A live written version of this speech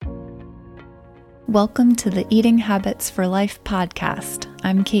Welcome to the Eating Habits for Life podcast.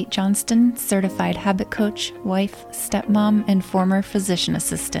 I'm Kate Johnston, certified habit coach, wife, stepmom, and former physician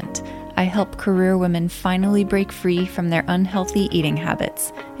assistant. I help career women finally break free from their unhealthy eating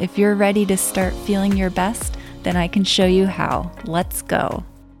habits. If you're ready to start feeling your best, then I can show you how. Let's go.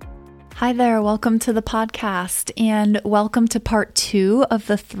 Hi there, welcome to the podcast, and welcome to part 2 of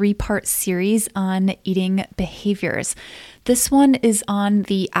the 3-part series on eating behaviors. This one is on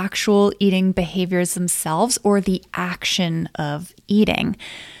the actual eating behaviors themselves, or the action of eating.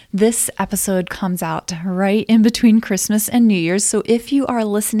 This episode comes out right in between Christmas and New Year's, so if you are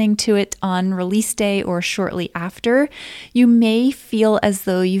listening to it on release day or shortly after, you may feel as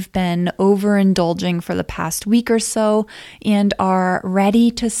though you've been overindulging for the past week or so and are ready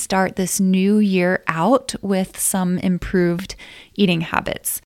to start this new year out with some improved eating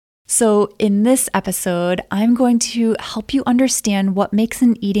habits. So in this episode, I'm going to help you understand what makes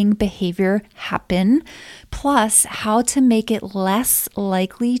an eating behavior happen, plus how to make it less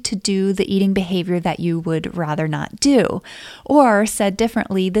likely to do the eating behavior that you would rather not do. Or said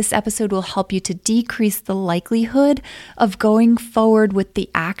differently, this episode will help you to decrease the likelihood of going forward with the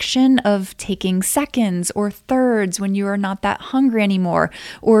action of taking seconds or thirds when you are not that hungry anymore,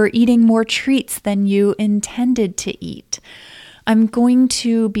 or eating more treats than you intended to eat. I'm going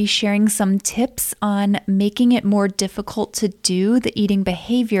to be sharing some tips on making it more difficult to do the eating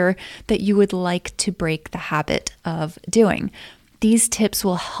behavior that you would like to break the habit of doing. These tips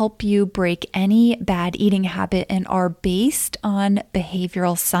will help you break any bad eating habit and are based on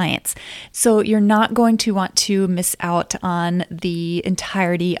behavioral science. So you're not going to want to miss out on the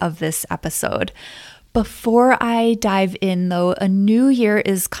entirety of this episode. Before I dive in, though, a new year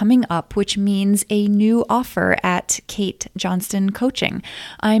is coming up, which means a new offer at Kate Johnston Coaching.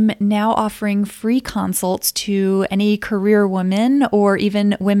 I'm now offering free consults to any career women or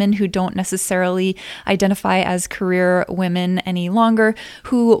even women who don't necessarily identify as career women any longer,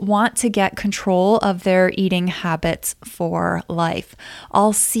 who want to get control of their eating habits for life.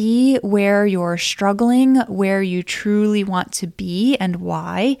 I'll see where you're struggling, where you truly want to be and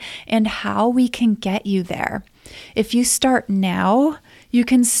why, and how we can get you there. If you start now, you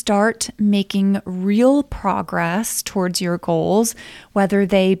can start making real progress towards your goals, whether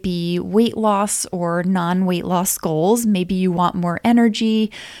they be weight loss or non-weight loss goals. Maybe you want more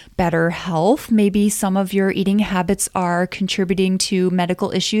energy, better health. Maybe some of your eating habits are contributing to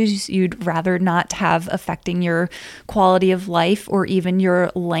medical issues you'd rather not have affecting your quality of life or even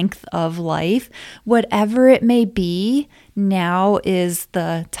your length of life. Whatever it may be, now is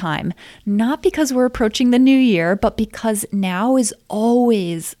the time. Not because we're approaching the new year, but because now is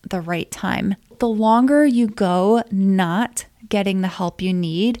always the right time. The longer you go not getting the help you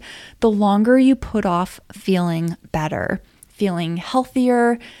need, the longer you put off feeling better, feeling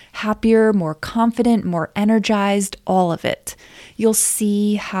healthier, happier, more confident, more energized, all of it. You'll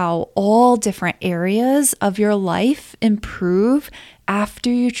see how all different areas of your life improve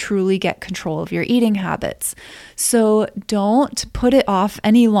after you truly get control of your eating habits. So don't put it off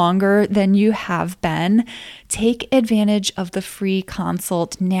any longer than you have been. Take advantage of the free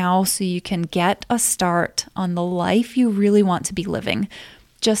consult now so you can get a start on the life you really want to be living.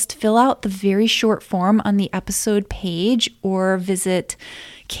 Just fill out the very short form on the episode page or visit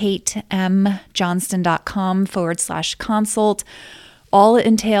katemjohnston.com/consult. All it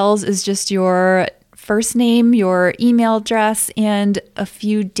entails is just your first name, your email address, and a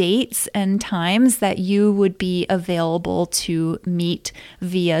few dates and times that you would be available to meet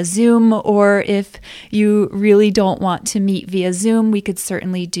via Zoom. Or if you really don't want to meet via Zoom, we could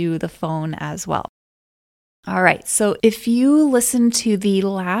certainly do the phone as well. All right, so if you listened to the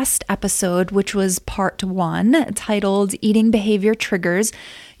last episode, which was part 1, titled Eating Behavior Triggers,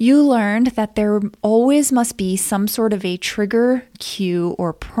 you learned that there always must be some sort of a trigger, cue,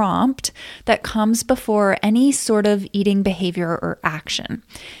 or prompt that comes before any sort of eating behavior or action.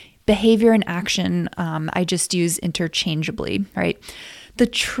 Behavior and action, I just use interchangeably, right? The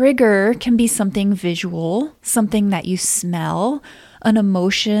trigger can be something visual, something that you smell, an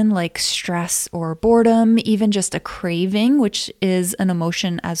emotion like stress or boredom, even just a craving, which is an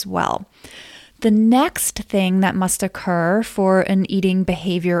emotion as well. The next thing that must occur for an eating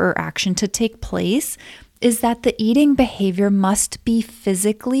behavior or action to take place is that the eating behavior must be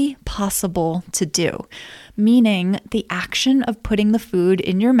physically possible to do, meaning the action of putting the food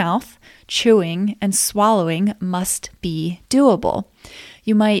in your mouth, chewing, and swallowing must be doable.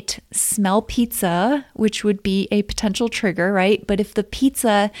 You might smell pizza, which would be a potential trigger, right? But if the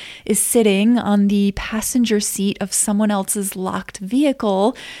pizza is sitting on the passenger seat of someone else's locked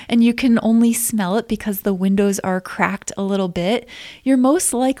vehicle and you can only smell it because the windows are cracked a little bit, you're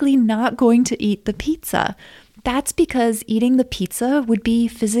most likely not going to eat the pizza. That's because eating the pizza would be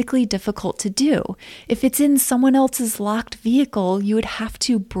physically difficult to do. If it's in someone else's locked vehicle, you would have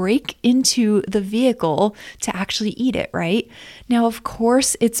to break into the vehicle to actually eat it, right? Now, of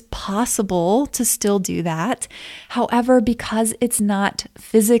course, it's possible to still do that. However, because it's not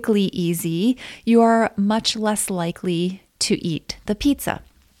physically easy, you are much less likely to eat the pizza.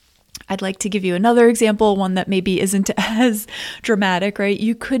 I'd like to give you another example, one that maybe isn't as dramatic, right?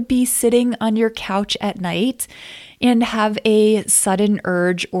 You could be sitting on your couch at night and have a sudden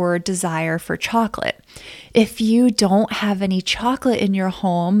urge or desire for chocolate. If you don't have any chocolate in your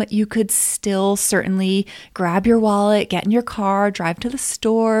home, you could still certainly grab your wallet, get in your car, drive to the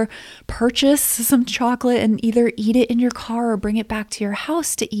store, purchase some chocolate and either eat it in your car or bring it back to your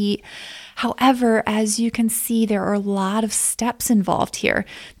house to eat. However, as you can see, there are a lot of steps involved here.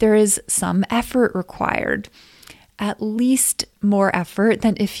 There is some effort required, at least more effort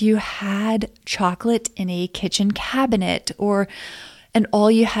than if you had chocolate in a kitchen cabinet and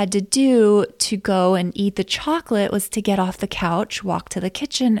all you had to do to go and eat the chocolate was to get off the couch, walk to the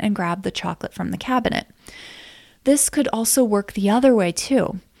kitchen, and grab the chocolate from the cabinet. This could also work the other way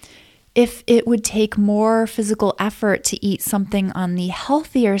too. If it would take more physical effort to eat something on the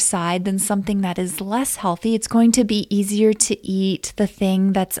healthier side than something that is less healthy, it's going to be easier to eat the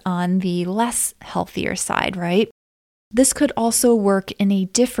thing that's on the less healthier side, right? This could also work in a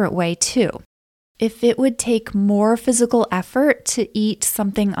different way too. If it would take more physical effort to eat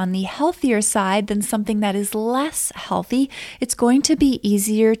something on the healthier side than something that is less healthy, it's going to be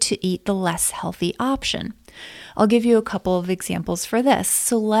easier to eat the less healthy option. I'll give you a couple of examples for this.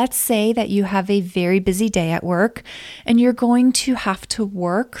 So let's say that you have a very busy day at work and you're going to have to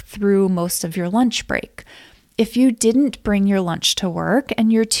work through most of your lunch break. If you didn't bring your lunch to work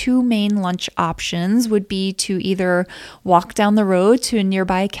and your two main lunch options would be to either walk down the road to a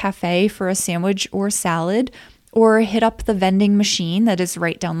nearby cafe for a sandwich or salad, or hit up the vending machine that is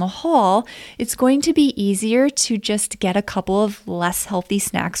right down the hall, it's going to be easier to just get a couple of less healthy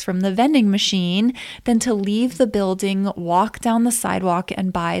snacks from the vending machine than to leave the building, walk down the sidewalk,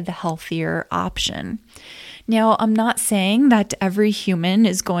 and buy the healthier option. Now, I'm not saying that every human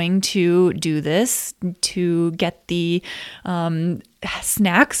is going to do this to get the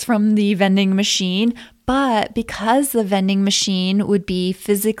snacks from the vending machine, but because the vending machine would be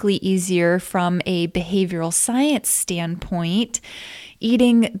physically easier from a behavioral science standpoint,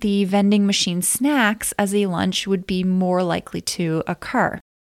 eating the vending machine snacks as a lunch would be more likely to occur.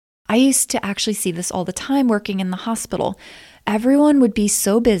 I used to actually see this all the time working in the hospital. Everyone would be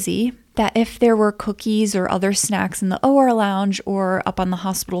so busy that if there were cookies or other snacks in the OR lounge or up on the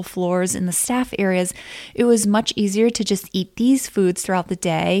hospital floors in the staff areas, it was much easier to just eat these foods throughout the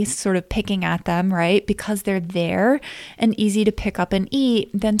day, sort of picking at them, right? Because they're there and easy to pick up and eat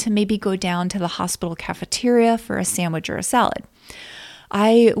than to maybe go down to the hospital cafeteria for a sandwich or a salad.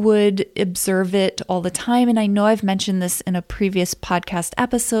 I would observe it all the time, and I know I've mentioned this in a previous podcast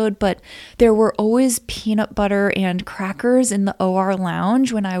episode, but there were always peanut butter and crackers in the OR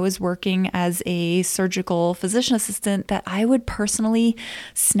lounge when I was working as a surgical physician assistant that I would personally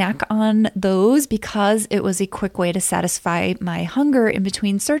snack on those because it was a quick way to satisfy my hunger in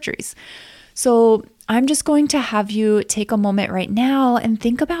between surgeries. So I'm just going to have you take a moment right now and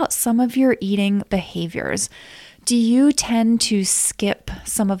think about some of your eating behaviors. Do you tend to skip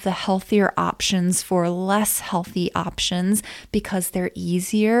some of the healthier options for less healthy options because they're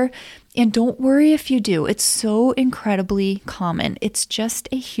easier? And don't worry if you do. It's so incredibly common. It's just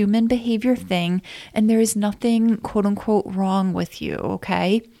a human behavior thing, and there is nothing quote unquote wrong with you,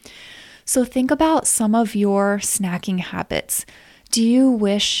 okay? So think about some of your snacking habits. Do you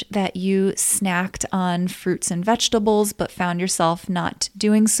wish that you snacked on fruits and vegetables but found yourself not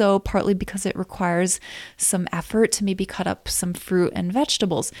doing so, partly because it requires some effort to maybe cut up some fruit and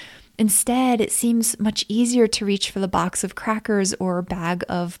vegetables? Instead, it seems much easier to reach for the box of crackers or bag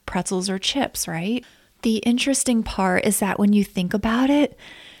of pretzels or chips, right? The interesting part is that when you think about it,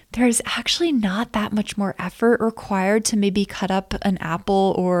 there's actually not that much more effort required to maybe cut up an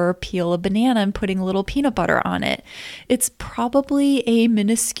apple or peel a banana and putting a little peanut butter on it. It's probably a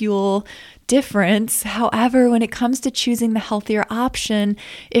minuscule difference. However, when it comes to choosing the healthier option,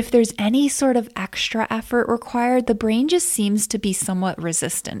 if there's any sort of extra effort required, the brain just seems to be somewhat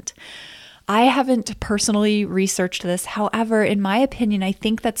resistant. I haven't personally researched this. However, in my opinion, I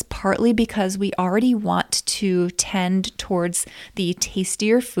think that's partly because we already want to tend towards the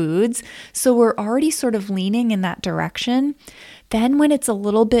tastier foods. So we're already sort of leaning in that direction. Then when it's a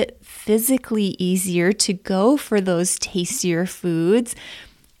little bit physically easier to go for those tastier foods,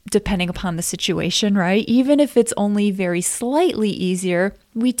 depending upon the situation, right? Even if it's only very slightly easier,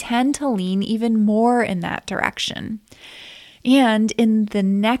 we tend to lean even more in that direction. And in the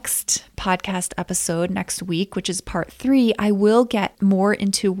next podcast episode next week, which is part 3, I will get more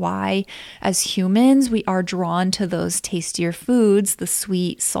into why, as humans, we are drawn to those tastier foods, the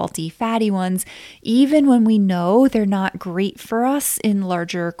sweet, salty, fatty ones, even when we know they're not great for us in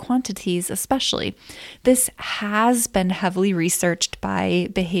larger quantities, especially. This has been heavily researched by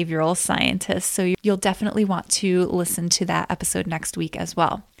behavioral scientists, so you'll definitely want to listen to that episode next week as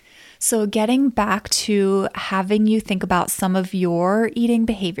well. So getting back to having you think about some of your eating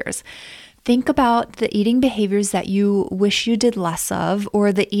behaviors. Think about the eating behaviors that you wish you did less of,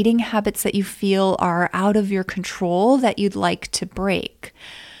 or the eating habits that you feel are out of your control that you'd like to break.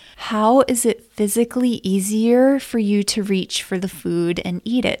 How is it physically easier for you to reach for the food and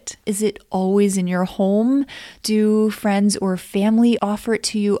eat it? Is it always in your home? Do friends or family offer it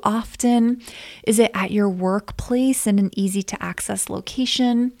to you often? Is it at your workplace in an easy to access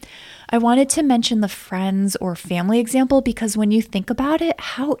location? I wanted to mention the friends or family example because when you think about it,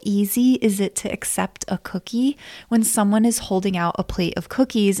 how easy is it to accept a cookie when someone is holding out a plate of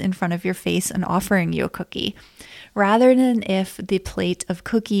cookies in front of your face and offering you a cookie, rather than if the plate of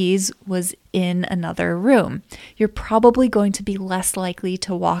cookies was in another room? You're probably going to be less likely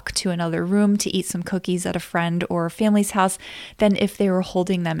to walk to another room to eat some cookies at a friend or family's house than if they were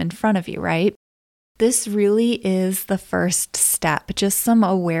holding them in front of you, right? This really is the first step, just some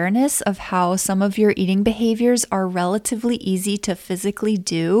awareness of how some of your eating behaviors are relatively easy to physically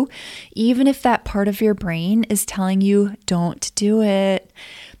do, even if that part of your brain is telling you, don't do it.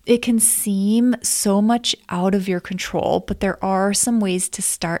 It can seem so much out of your control, but there are some ways to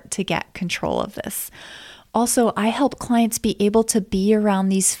start to get control of this. Also, I help clients be able to be around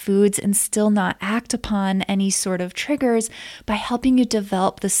these foods and still not act upon any sort of triggers by helping you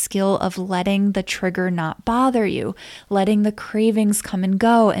develop the skill of letting the trigger not bother you, letting the cravings come and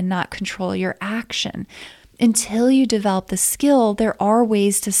go and not control your action. Until you develop the skill, there are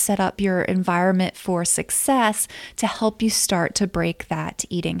ways to set up your environment for success to help you start to break that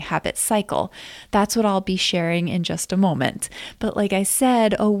eating habit cycle. That's what I'll be sharing in just a moment. But like I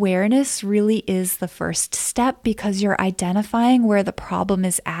said, awareness really is the first step because you're identifying where the problem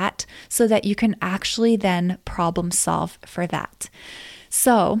is at so that you can actually then problem solve for that.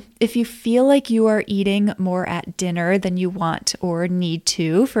 So if you feel like you are eating more at dinner than you want or need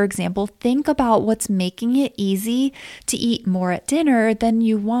to, for example, think about what's making it easy to eat more at dinner than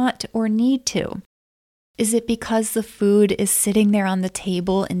you want or need to. Is it because the food is sitting there on the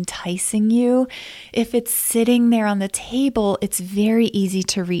table enticing you? If it's sitting there on the table, it's very easy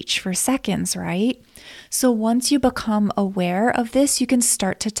to reach for seconds, right? So once you become aware of this, you can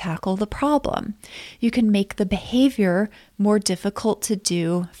start to tackle the problem. You can make the behavior more difficult to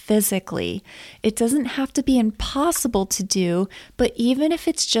do physically. It doesn't have to be impossible to do, but even if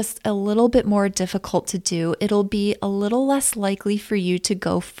it's just a little bit more difficult to do, it'll be a little less likely for you to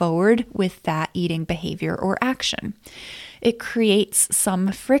go forward with that eating behavior or action. It creates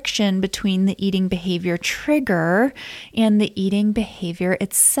some friction between the eating behavior trigger and the eating behavior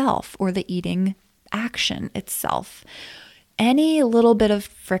itself or the eating action itself. Any little bit of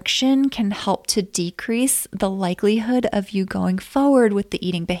friction can help to decrease the likelihood of you going forward with the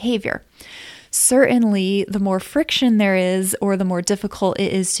eating behavior. Certainly, the more friction there is or the more difficult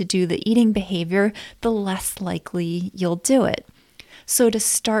it is to do the eating behavior, the less likely you'll do it. So to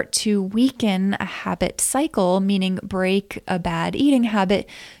start to weaken a habit cycle, meaning break a bad eating habit,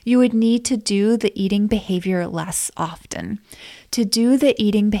 you would need to do the eating behavior less often. To do the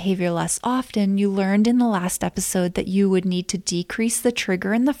eating behavior less often, you learned in the last episode that you would need to decrease the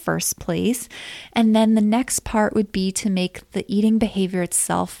trigger in the first place, and then the next part would be to make the eating behavior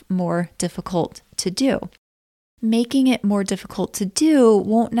itself more difficult to do. Making it more difficult to do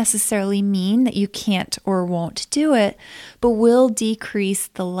won't necessarily mean that you can't or won't do it, but will decrease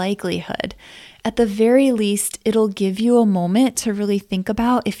the likelihood. At the very least, it'll give you a moment to really think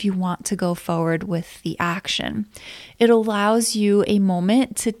about if you want to go forward with the action. It allows you a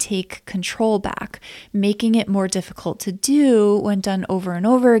moment to take control back. Making it more difficult to do when done over and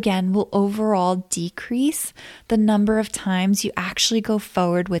over again will overall decrease the number of times you actually go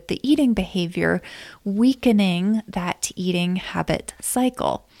forward with the eating behavior, weakening that eating habit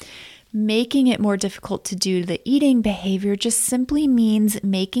cycle. Making it more difficult to do the eating behavior just simply means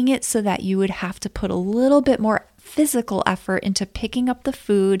making it so that you would have to put a little bit more physical effort into picking up the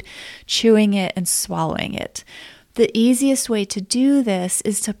food, chewing it, and swallowing it. The easiest way to do this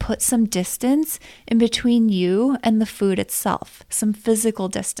is to put some distance in between you and the food itself, some physical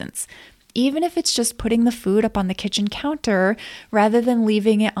distance. Even if it's just putting the food up on the kitchen counter rather than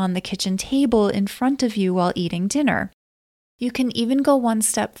leaving it on the kitchen table in front of you while eating dinner. You can even go one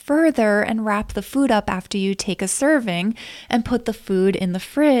step further and wrap the food up after you take a serving and put the food in the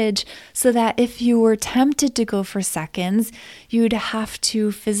fridge so that if you were tempted to go for seconds, you'd have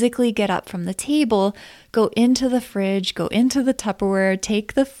to physically get up from the table, go into the fridge, go into the Tupperware,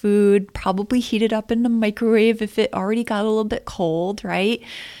 take the food, probably heat it up in the microwave if it already got a little bit cold, right?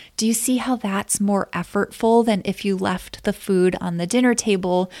 Do you see how that's more effortful than if you left the food on the dinner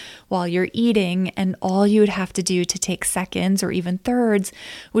table while you're eating and all you would have to do to take seconds or even thirds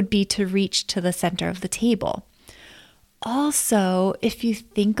would be to reach to the center of the table? Also, if you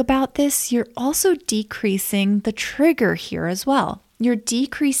think about this, you're also decreasing the trigger here as well. You're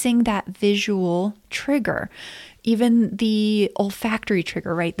decreasing that visual trigger, even the olfactory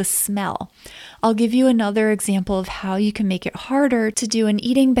trigger, right? The smell. I'll give you another example of how you can make it harder to do an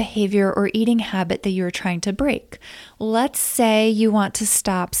eating behavior or eating habit that you're trying to break. Let's say you want to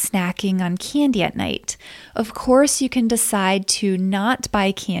stop snacking on candy at night. Of course, you can decide to not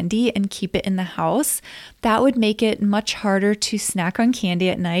buy candy and keep it in the house. That would make it much harder to snack on candy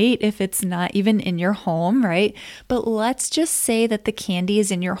at night if it's not even in your home, right? But let's just say that the candy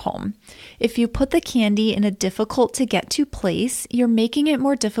is in your home. If you put the candy in a difficult to get to place, you're making it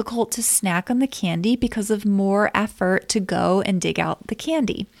more difficult to snack on the candy because of more effort to go and dig out the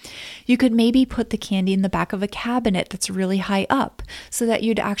candy. You could maybe put the candy in the back of a cabinet that's really high up so that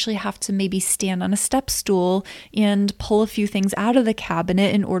you'd actually have to maybe stand on a step stool and pull a few things out of the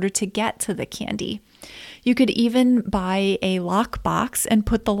cabinet in order to get to the candy. You could even buy a lockbox and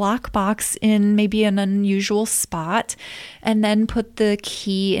put the lockbox in maybe an unusual spot and then put the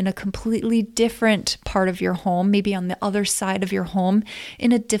key in a completely different part of your home, maybe on the other side of your home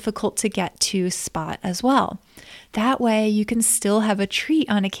in a difficult to get to spot as well. That way you can still have a treat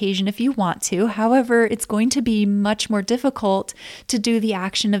on occasion if you want to. However, it's going to be much more difficult to do the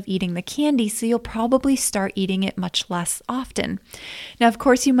action of eating the candy, so you'll probably start eating it much less often. Now, of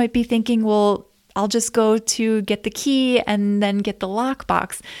course, you might be thinking, well, I'll just go to get the key and then get the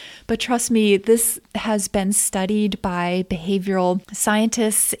lockbox. But trust me, this has been studied by behavioral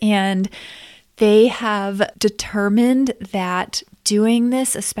scientists, and they have determined that doing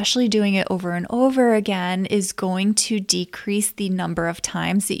this, especially doing it over and over again, is going to decrease the number of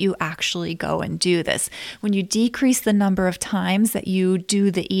times that you actually go and do this. When you decrease the number of times that you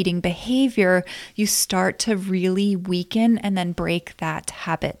do the eating behavior, you start to really weaken and then break that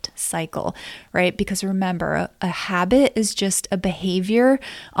habit cycle, right? Because remember, a habit is just a behavior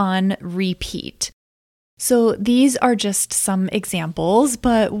on repeat. So these are just some examples,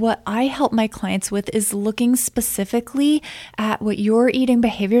 but what I help my clients with is looking specifically at what your eating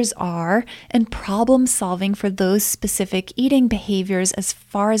behaviors are and problem solving for those specific eating behaviors as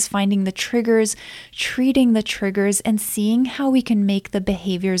far as finding the triggers, treating the triggers, and seeing how we can make the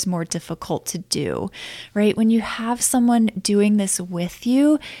behaviors more difficult to do, right? When you have someone doing this with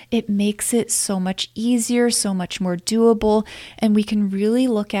you, it makes it so much easier, so much more doable, and we can really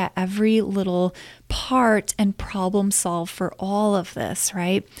look at every little part and problem solve for all of this,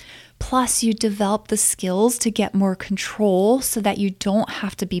 right? Plus, you develop the skills to get more control so that you don't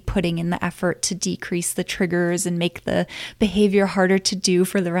have to be putting in the effort to decrease the triggers and make the behavior harder to do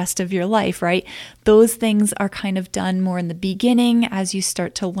for the rest of your life, right? Those things are kind of done more in the beginning as you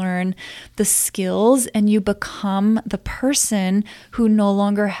start to learn the skills and you become the person who no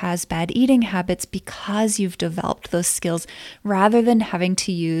longer has bad eating habits because you've developed those skills rather than having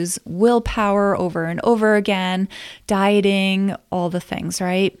to use willpower over and over again, dieting, all the things,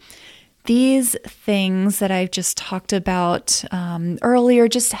 right? These things that I've just talked about earlier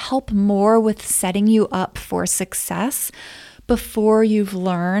just help more with setting you up for success before you've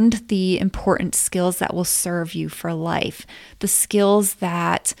learned the important skills that will serve you for life. The skills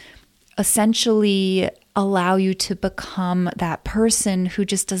that essentially allow you to become that person who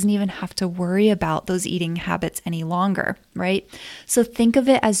just doesn't even have to worry about those eating habits any longer, right? So think of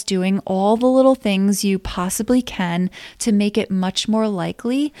it as doing all the little things you possibly can to make it much more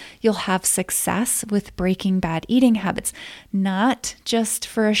likely you'll have success with breaking bad eating habits, not just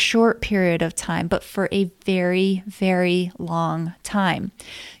for a short period of time, but for a very, very long time.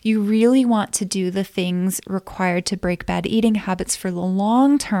 You really want to do the things required to break bad eating habits for the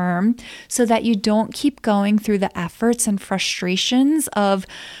long term so that you don't keep keep going through the efforts and frustrations of,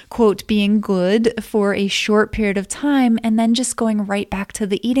 quote, being good for a short period of time and then just going right back to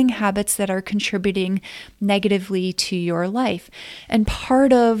the eating habits that are contributing negatively to your life. And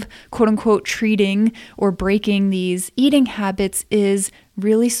part of, quote unquote, treating or breaking these eating habits is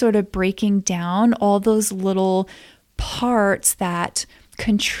really sort of breaking down all those little parts that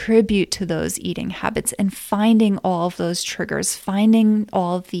contribute to those eating habits and finding all of those triggers, finding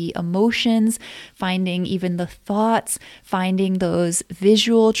all of the emotions, finding even the thoughts, finding those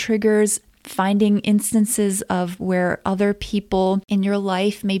visual triggers, finding instances of where other people in your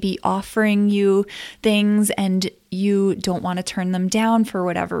life may be offering you things and you don't want to turn them down for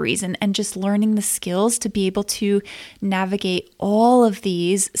whatever reason, and just learning the skills to be able to navigate all of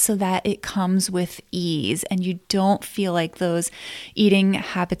these so that it comes with ease and you don't feel like those eating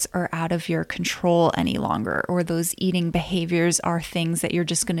habits are out of your control any longer, or those eating behaviors are things that you're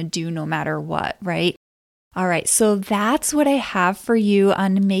just going to do no matter what, right? All right, so that's what I have for you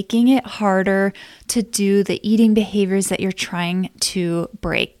on making it harder to do the eating behaviors that you're trying to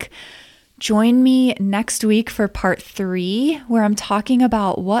break. Join me next week for part 3, where I'm talking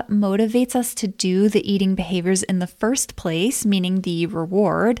about what motivates us to do the eating behaviors in the first place, meaning the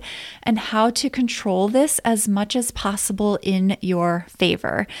reward, and how to control this as much as possible in your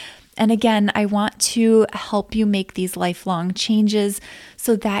favor. And again, I want to help you make these lifelong changes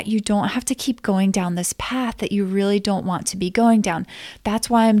so that you don't have to keep going down this path that you really don't want to be going down. That's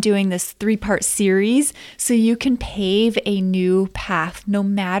why I'm doing this 3-part series, so you can pave a new path, no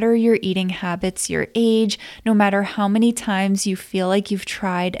matter your eating habits, your age, no matter how many times you feel like you've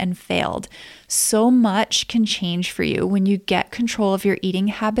tried and failed. So much can change for you when you get control of your eating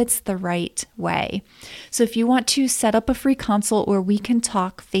habits the right way. So if you want to set up a free consult where we can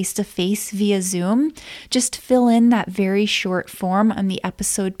talk face-to-face via Zoom, just fill in that very short form on the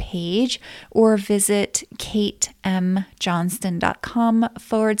episode page or visit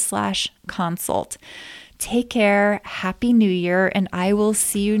katemjohnston.com/consult. Take care, Happy New Year, and I will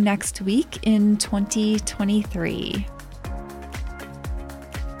see you next week in 2023.